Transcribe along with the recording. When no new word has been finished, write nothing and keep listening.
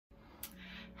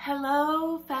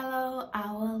Hello, fellow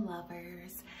owl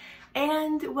lovers,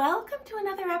 and welcome to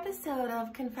another episode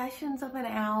of Confessions of an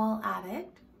Owl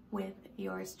Addict with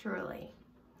yours truly.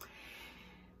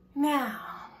 Now,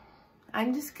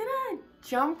 I'm just gonna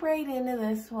jump right into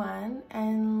this one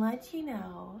and let you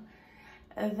know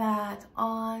that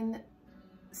on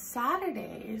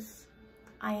Saturdays,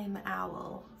 I am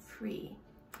owl free.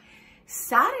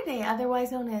 Saturday,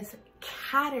 otherwise known as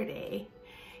Caturday,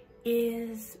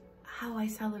 is how I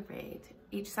celebrate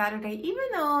each Saturday, even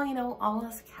though, you know, all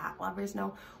us cat lovers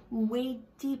know way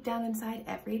deep down inside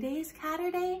every day is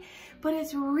Caturday, but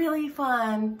it's really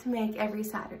fun to make every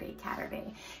Saturday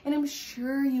Caturday. And I'm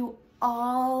sure you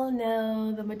all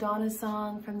know the Madonna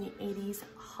song from the 80s,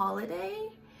 Holiday.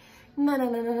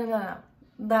 No.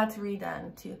 That's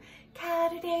redone to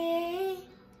Caturday,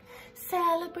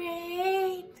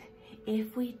 celebrate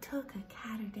if we took a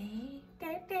Caturday.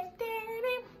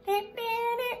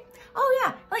 Oh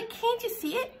yeah, like, can't you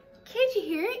see it? Can't you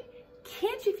hear it?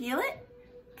 Can't you feel it?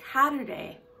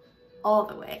 Caturday, all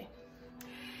the way.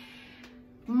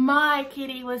 My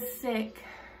kitty was sick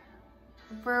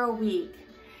for a week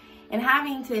and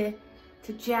having to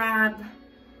jab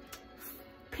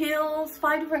pills,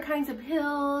 5 different kinds of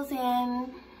pills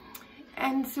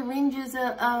and syringes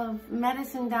of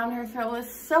medicine down her throat was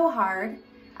so hard.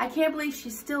 I can't believe she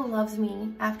still loves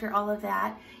me after all of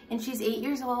that. And she's 8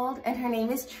 years old, and her name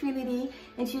is Trinity,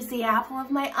 and she's the apple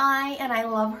of my eye, and I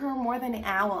love her more than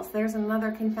owls. There's another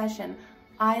confession.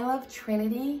 I love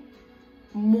Trinity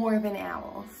more than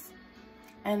owls,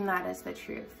 and that is the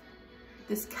truth.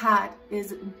 This cat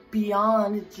is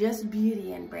beyond just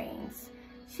beauty and brains.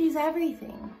 She's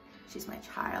everything. She's my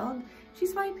child.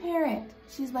 She's my parent.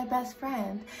 She's my best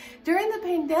friend. During the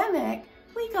pandemic,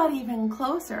 we got even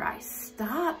closer. I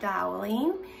stopped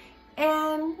owling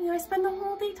and, you know, I spend the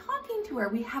whole day talking to her.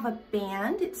 We have a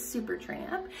band, it's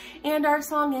Supertramp, and our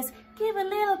song is give a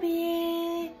little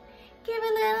bit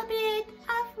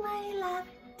of my love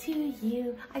to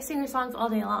you. I sing her songs all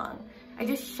day long. I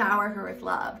just shower her with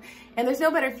love. And there's no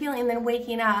better feeling than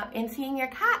waking up and seeing your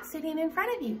cat sitting in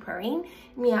front of you, purring,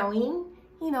 meowing,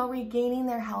 you know, regaining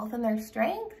their health and their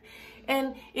strength.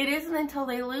 And it isn't until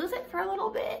they lose it for a little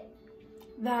bit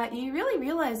that you really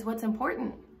realize what's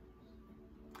important.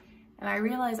 And I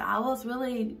realize owls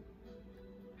really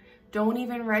don't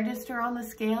even register on the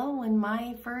scale when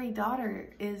my furry daughter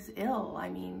is ill. I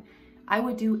mean, I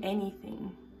would do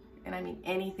anything, and I mean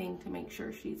anything, to make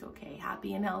sure she's okay,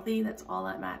 happy and healthy. That's all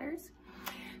that matters.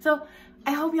 So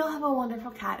I hope you'll have a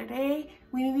wonderful Caturday.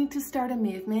 We need to start a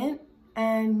movement.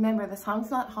 And remember, the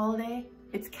song's not Holiday,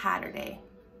 it's Caturday.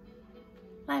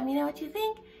 Let me know what you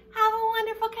think. Have a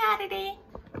wonderful Caturday.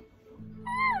 Oh,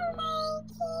 my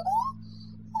kitty.